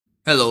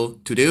Hello,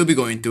 today we'll be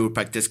going through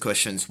practice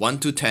questions 1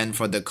 to 10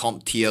 for the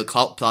CompTIA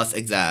Cloud Plus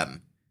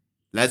exam.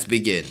 Let's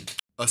begin.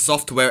 A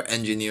software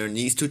engineer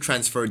needs to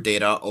transfer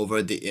data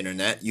over the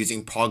internet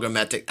using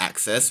programmatic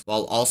access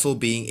while also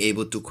being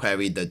able to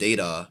query the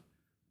data.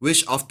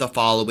 Which of the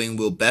following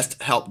will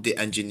best help the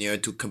engineer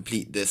to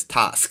complete this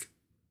task?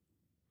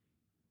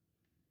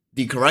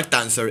 The correct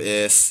answer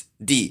is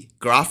D.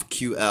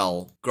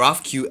 GraphQL.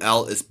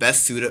 GraphQL is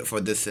best suited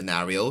for this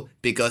scenario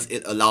because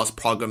it allows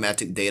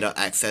programmatic data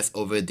access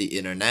over the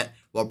internet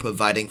while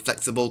providing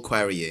flexible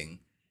querying.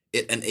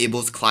 It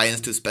enables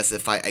clients to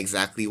specify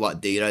exactly what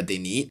data they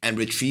need and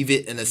retrieve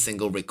it in a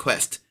single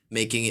request,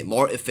 making it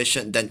more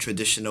efficient than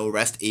traditional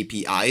REST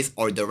APIs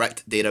or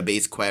direct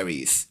database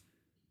queries.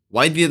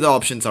 Why the other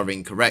options are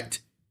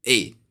incorrect?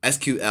 A.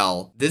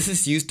 SQL. This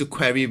is used to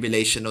query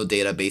relational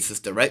databases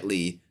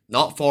directly,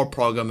 not for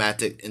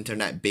programmatic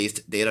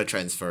internet-based data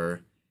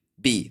transfer.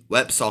 B.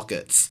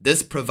 WebSockets.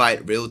 This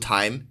provide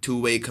real-time,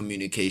 two-way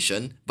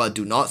communication, but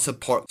do not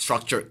support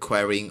structured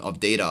querying of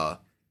data.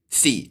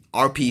 C.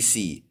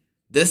 RPC.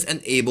 This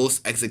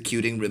enables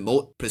executing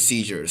remote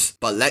procedures,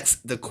 but lacks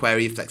the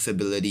query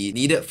flexibility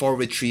needed for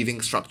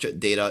retrieving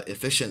structured data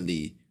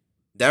efficiently.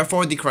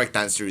 Therefore, the correct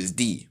answer is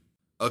D.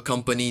 A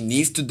company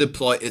needs to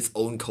deploy its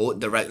own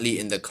code directly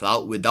in the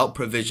cloud without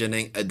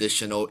provisioning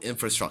additional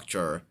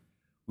infrastructure.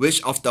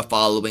 Which of the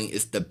following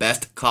is the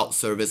best cloud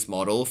service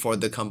model for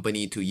the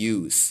company to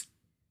use?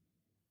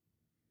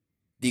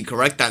 The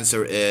correct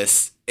answer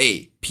is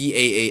A.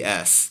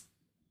 PaaS.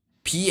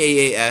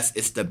 PaaS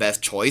is the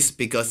best choice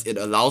because it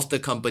allows the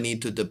company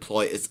to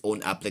deploy its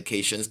own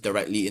applications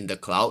directly in the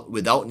cloud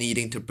without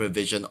needing to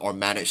provision or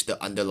manage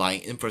the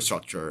underlying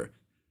infrastructure.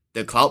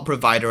 The cloud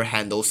provider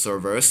handles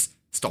servers,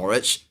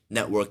 storage,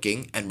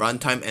 networking, and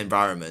runtime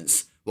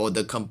environments, while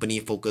the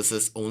company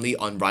focuses only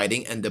on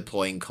writing and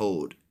deploying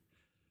code.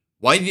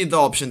 Why the other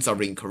options are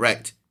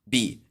incorrect?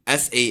 B.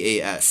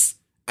 SaaS.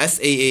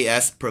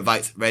 SaaS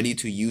provides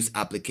ready-to-use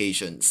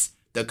applications.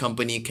 The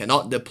company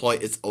cannot deploy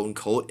its own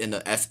code in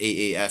a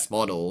SaaS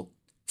model.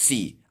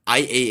 C.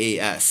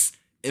 IaaS.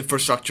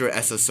 Infrastructure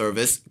as a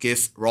service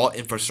gives raw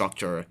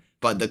infrastructure,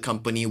 but the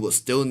company will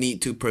still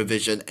need to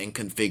provision and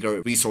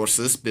configure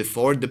resources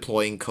before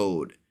deploying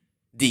code.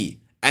 D.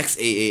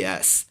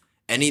 XaaS.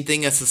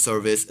 Anything as a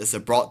service is a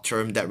broad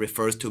term that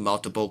refers to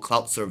multiple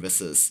cloud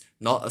services,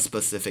 not a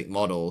specific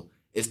model.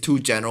 It's too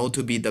general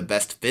to be the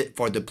best fit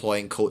for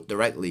deploying code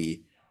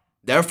directly.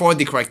 Therefore,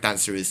 the correct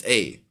answer is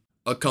A.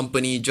 A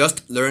company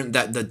just learned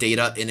that the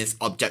data in its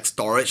object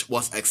storage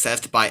was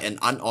accessed by an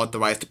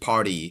unauthorized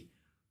party.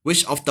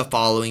 Which of the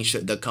following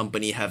should the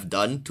company have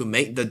done to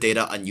make the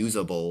data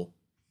unusable?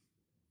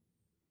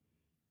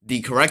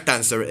 The correct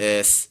answer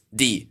is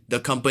D. The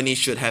company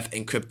should have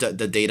encrypted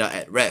the data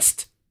at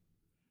rest.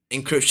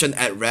 Encryption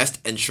at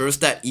rest ensures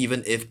that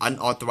even if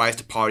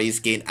unauthorized parties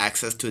gain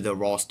access to the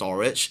raw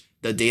storage,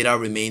 the data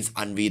remains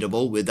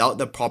unreadable without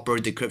the proper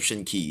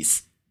decryption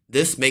keys.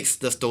 This makes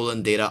the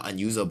stolen data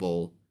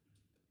unusable.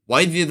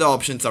 Why the other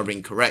options are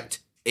incorrect?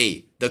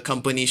 A. The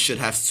company should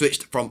have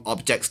switched from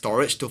object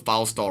storage to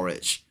file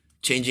storage.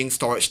 Changing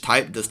storage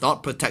type does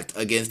not protect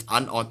against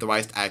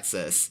unauthorized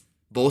access.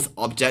 Both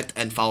object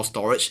and file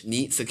storage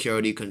need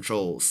security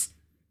controls.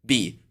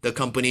 B. The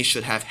company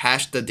should have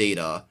hashed the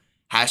data.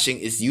 Hashing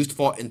is used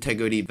for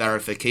integrity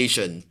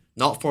verification,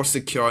 not for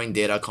securing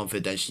data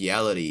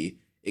confidentiality.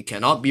 It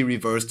cannot be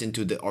reversed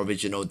into the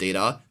original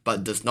data,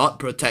 but does not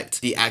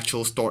protect the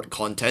actual stored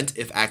content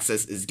if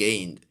access is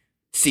gained.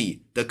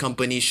 C. The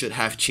company should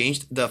have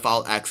changed the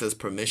file access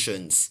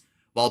permissions.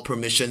 While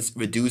permissions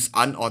reduce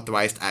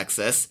unauthorized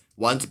access,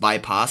 once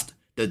bypassed,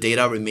 the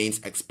data remains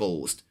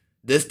exposed.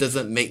 This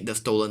doesn't make the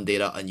stolen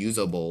data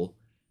unusable.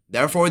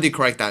 Therefore, the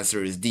correct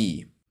answer is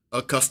D.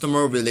 A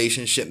customer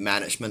relationship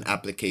management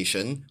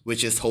application,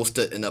 which is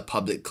hosted in a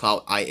public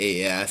cloud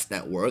IaaS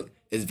network,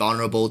 is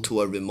vulnerable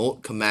to a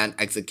remote command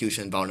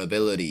execution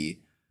vulnerability.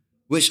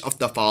 Which of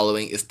the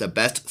following is the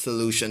best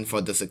solution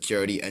for the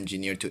security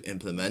engineer to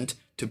implement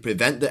to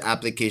prevent the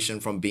application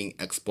from being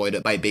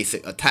exploited by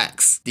basic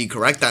attacks? The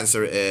correct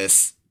answer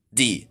is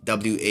D.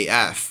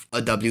 WAF.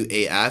 A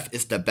WAF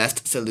is the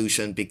best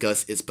solution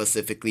because it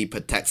specifically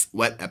protects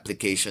web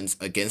applications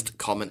against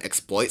common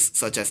exploits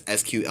such as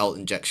SQL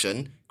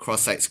injection,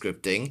 cross-site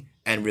scripting,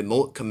 and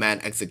remote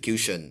command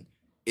execution.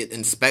 It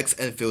inspects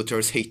and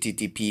filters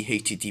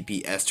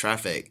HTTP/HTTPS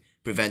traffic,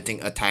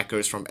 preventing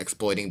attackers from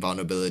exploiting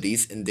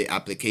vulnerabilities in the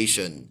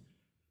application.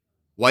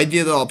 Why the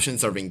other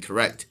options are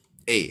incorrect?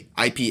 A.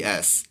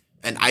 IPS.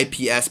 An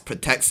IPS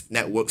protects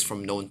networks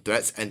from known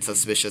threats and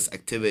suspicious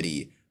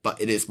activity, but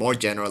it is more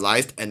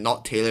generalized and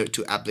not tailored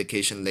to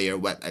application layer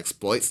web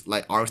exploits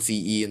like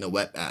RCE in a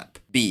web app.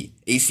 B.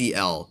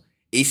 ACL.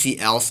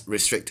 ACLs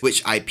restrict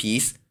which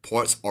IPs,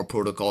 ports, or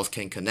protocols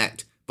can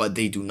connect, but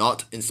they do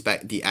not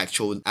inspect the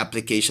actual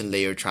application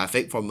layer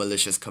traffic for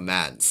malicious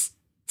commands.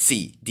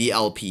 C.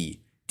 DLP.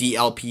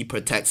 DLP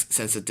protects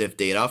sensitive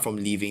data from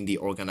leaving the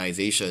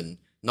organization,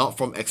 not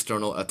from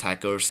external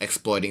attackers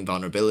exploiting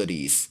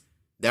vulnerabilities.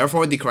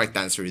 Therefore, the correct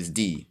answer is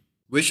D.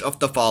 Which of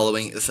the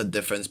following is the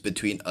difference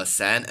between a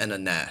SAN and a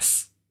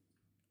NAS?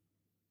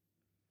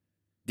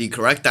 The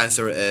correct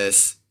answer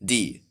is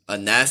D. A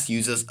NAS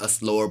uses a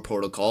slower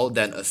protocol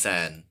than a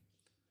SAN.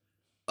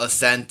 A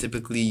SAN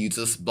typically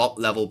uses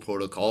block-level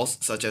protocols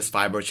such as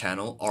Fiber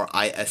Channel or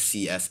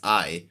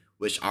ISCSI,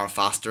 which are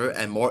faster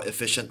and more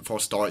efficient for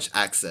storage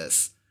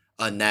access.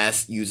 A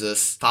NAS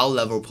uses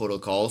file-level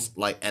protocols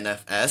like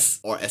NFS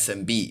or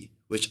SMB,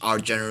 which are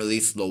generally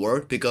slower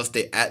because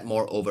they add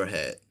more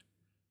overhead.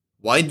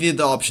 Why did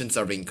the options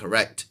are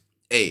incorrect?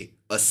 A.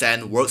 A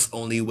SAN works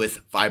only with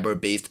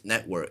fiber-based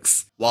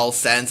networks. While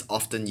SANs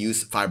often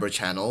use Fiber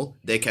Channel,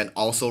 they can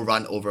also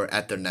run over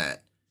Ethernet.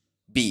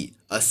 B.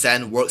 A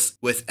SAN works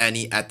with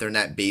any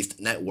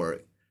Ethernet-based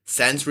network.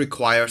 SANs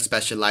require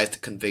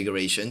specialized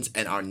configurations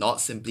and are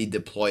not simply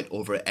deployed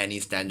over any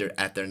standard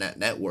Ethernet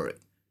network.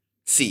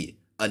 C.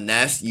 A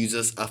NAS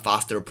uses a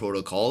faster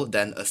protocol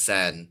than a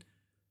SAN.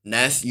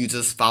 NAS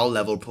uses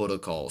file-level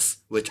protocols,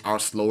 which are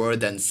slower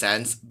than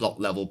SAN's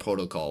block-level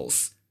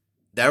protocols.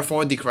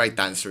 Therefore, the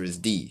correct answer is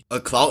D. A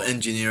cloud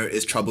engineer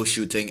is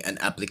troubleshooting an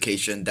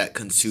application that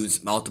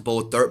consumes multiple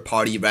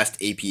third-party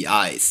REST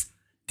APIs.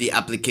 The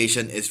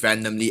application is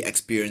randomly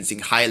experiencing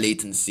high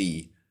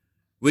latency.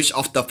 Which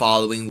of the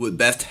following would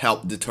best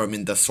help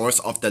determine the source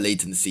of the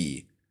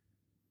latency?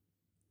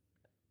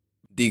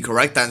 The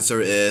correct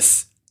answer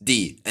is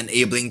D.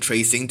 Enabling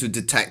tracing to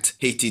detect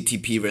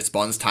HTTP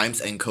response times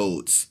and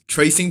codes.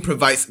 Tracing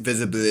provides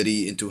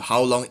visibility into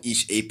how long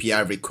each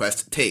API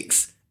request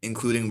takes,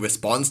 including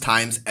response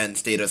times and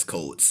status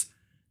codes.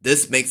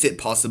 This makes it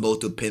possible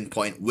to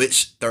pinpoint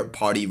which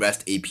third-party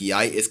REST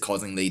API is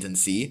causing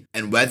latency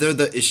and whether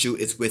the issue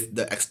is with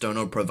the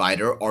external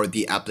provider or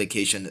the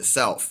application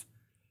itself.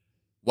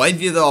 Why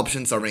the other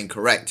options are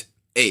incorrect?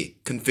 A.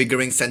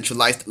 Configuring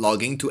centralized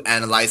logging to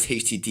analyze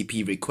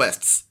HTTP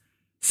requests.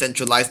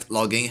 Centralized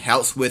logging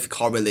helps with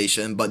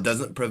correlation but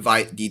doesn't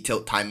provide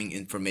detailed timing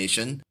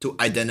information to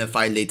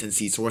identify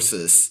latency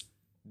sources.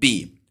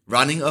 B.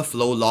 Running a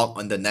flow log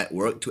on the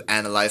network to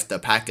analyze the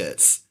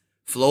packets.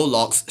 Flow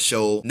logs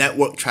show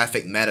network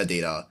traffic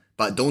metadata,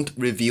 but don't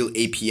reveal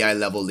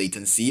API-level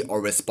latency or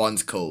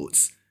response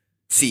codes.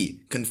 C.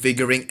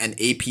 Configuring an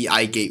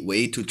API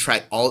gateway to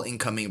track all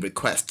incoming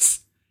requests.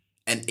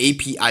 An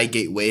API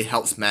gateway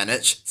helps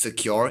manage,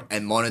 secure,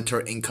 and monitor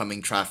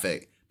incoming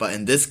traffic, but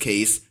in this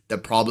case, the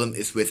problem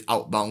is with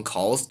outbound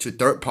calls to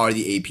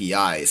third-party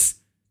APIs.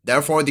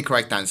 Therefore, the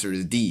correct answer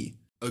is D.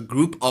 A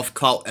group of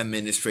cloud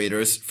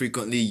administrators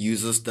frequently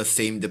uses the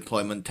same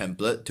deployment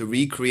template to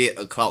recreate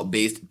a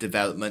cloud-based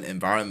development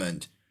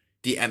environment.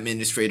 The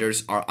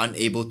administrators are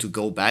unable to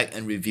go back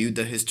and review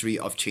the history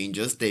of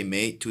changes they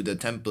made to the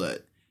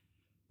template.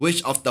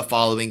 Which of the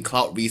following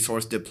cloud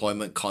resource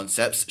deployment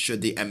concepts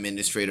should the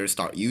administrator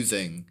start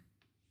using?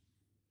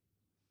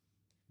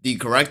 The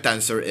correct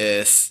answer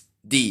is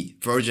D.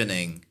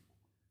 Versioning.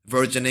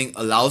 Versioning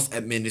allows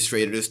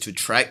administrators to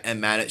track and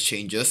manage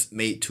changes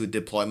made to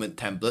deployment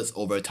templates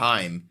over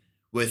time.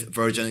 With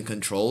version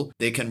control,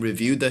 they can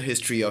review the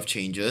history of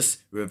changes,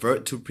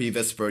 revert to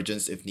previous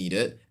versions if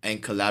needed,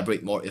 and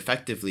collaborate more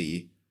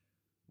effectively.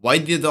 Why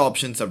the other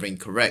options are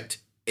incorrect?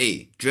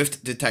 A.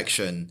 Drift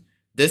detection.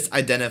 This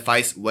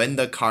identifies when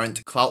the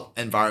current cloud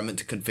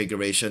environment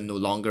configuration no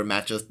longer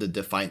matches the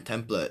defined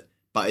template,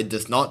 but it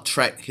does not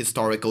track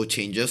historical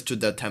changes to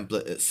the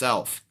template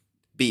itself.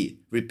 B.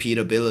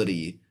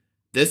 Repeatability.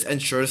 This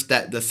ensures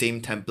that the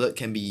same template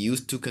can be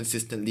used to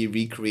consistently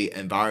recreate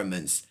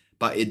environments,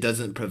 but it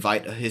doesn't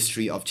provide a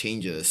history of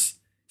changes.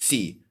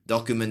 C.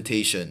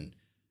 Documentation.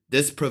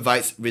 This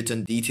provides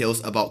written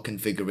details about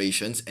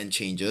configurations and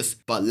changes,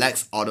 but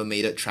lacks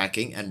automated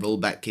tracking and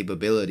rollback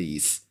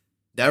capabilities.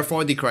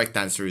 Therefore, the correct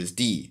answer is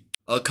D.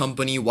 A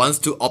company wants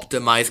to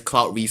optimize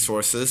cloud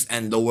resources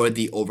and lower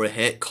the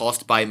overhead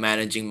caused by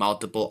managing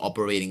multiple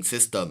operating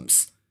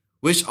systems.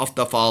 Which of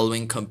the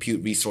following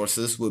compute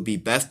resources would be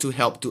best to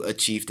help to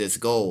achieve this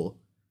goal?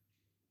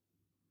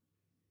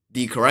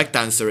 The correct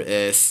answer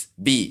is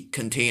B.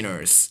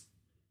 Containers.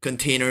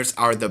 Containers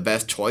are the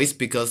best choice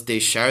because they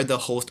share the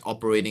host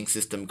operating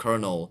system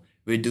kernel,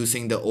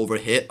 reducing the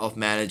overhead of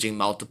managing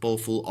multiple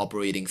full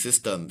operating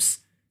systems.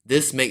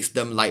 This makes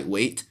them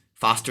lightweight,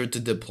 faster to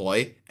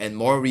deploy, and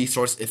more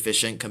resource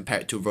efficient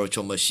compared to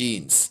virtual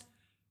machines.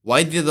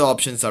 Why the other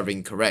options are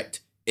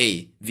incorrect?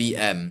 A.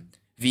 VM.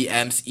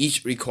 VMs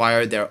each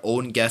require their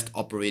own guest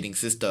operating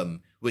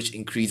system, which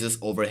increases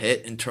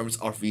overhead in terms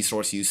of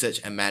resource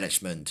usage and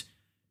management.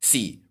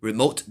 C.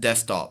 Remote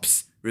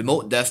desktops.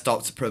 Remote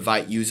desktops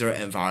provide user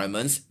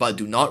environments but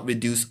do not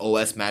reduce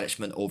OS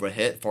management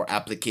overhead for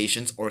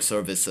applications or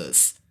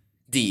services.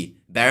 D.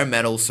 Bare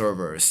metal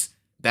servers.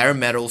 Bare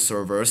metal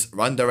servers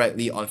run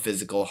directly on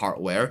physical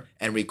hardware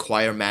and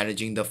require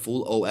managing the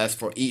full OS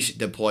for each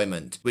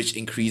deployment, which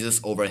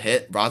increases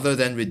overhead rather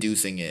than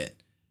reducing it.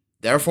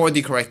 Therefore,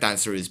 the correct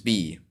answer is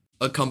B.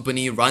 A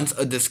company runs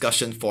a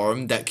discussion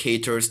forum that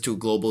caters to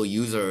global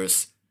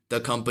users. The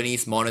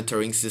company's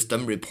monitoring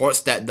system reports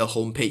that the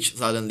homepage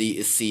suddenly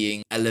is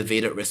seeing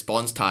elevated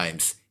response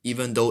times.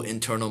 even though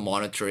internal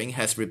monitoring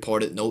has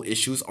reported no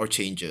issues or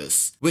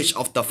changes. Which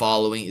of the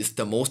following is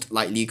the most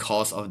likely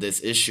cause of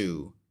this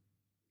issue?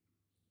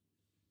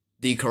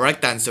 The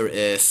correct answer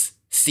is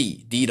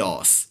C.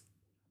 DDoS.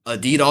 A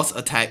DDoS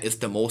attack is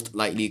the most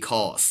likely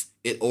cause.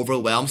 It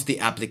overwhelms the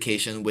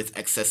application with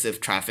excessive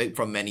traffic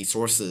from many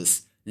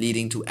sources,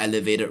 leading to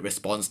elevated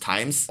response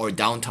times or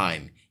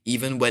downtime,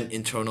 even when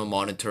internal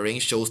monitoring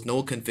shows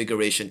no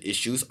configuration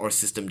issues or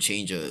system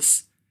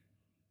changes.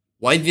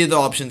 Why the other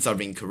options are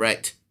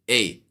incorrect?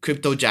 A.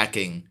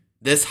 Cryptojacking.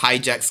 This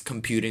hijacks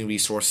computing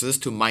resources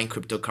to mine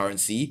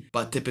cryptocurrency,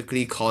 but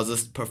typically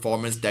causes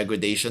performance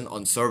degradation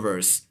on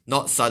servers,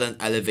 not sudden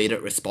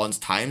elevated response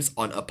times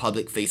on a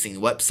public-facing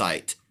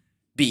website.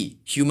 B.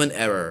 Human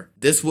error.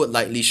 This would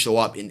likely show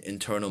up in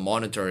internal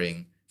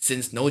monitoring.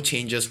 Since no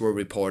changes were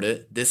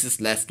reported, this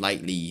is less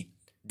likely.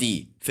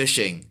 D.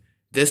 Phishing.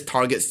 This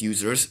targets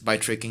users by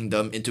tricking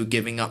them into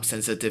giving up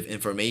sensitive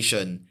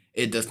information.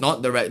 It does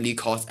not directly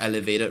cause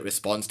elevated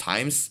response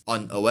times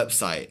on a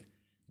website.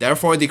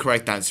 Therefore, the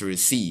correct answer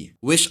is C.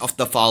 Which of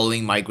the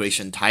following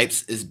migration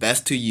types is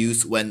best to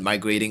use when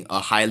migrating a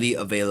highly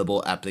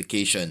available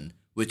application,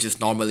 which is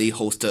normally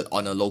hosted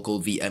on a local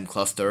VM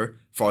cluster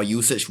for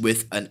usage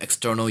with an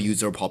external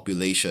user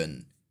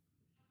population?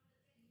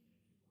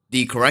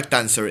 The correct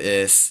answer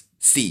is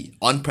C.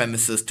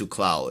 On-premises to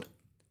cloud.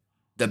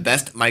 The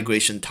best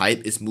migration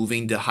type is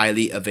moving the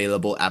highly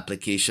available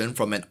application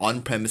from an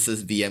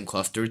on-premises VM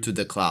cluster to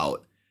the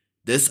cloud.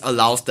 This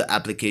allows the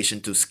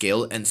application to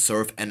scale and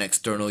serve an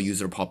external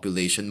user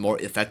population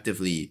more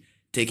effectively,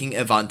 taking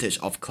advantage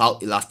of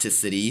cloud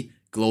elasticity,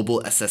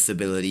 global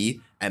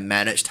accessibility, and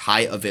managed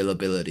high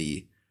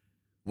availability.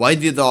 Why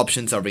the other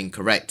options are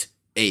incorrect?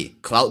 A.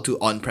 Cloud to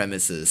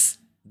on-premises.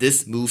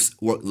 This moves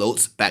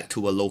workloads back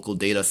to a local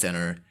data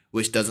center,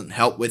 which doesn't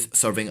help with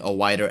serving a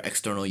wider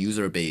external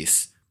user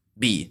base.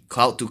 B.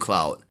 Cloud to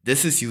cloud.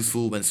 This is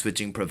useful when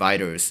switching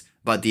providers,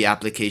 but the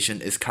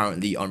application is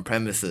currently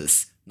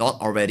on-premises, not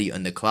already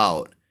in the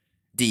cloud.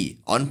 D.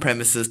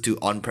 On-premises to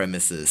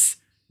on-premises.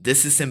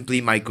 This is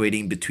simply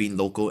migrating between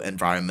local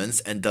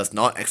environments and does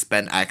not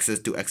expand access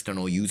to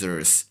external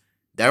users.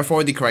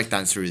 Therefore, the correct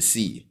answer is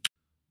C.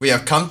 We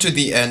have come to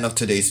the end of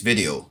today's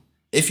video.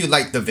 If you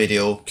liked the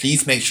video,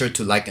 please make sure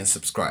to like and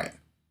subscribe.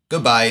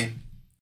 Goodbye.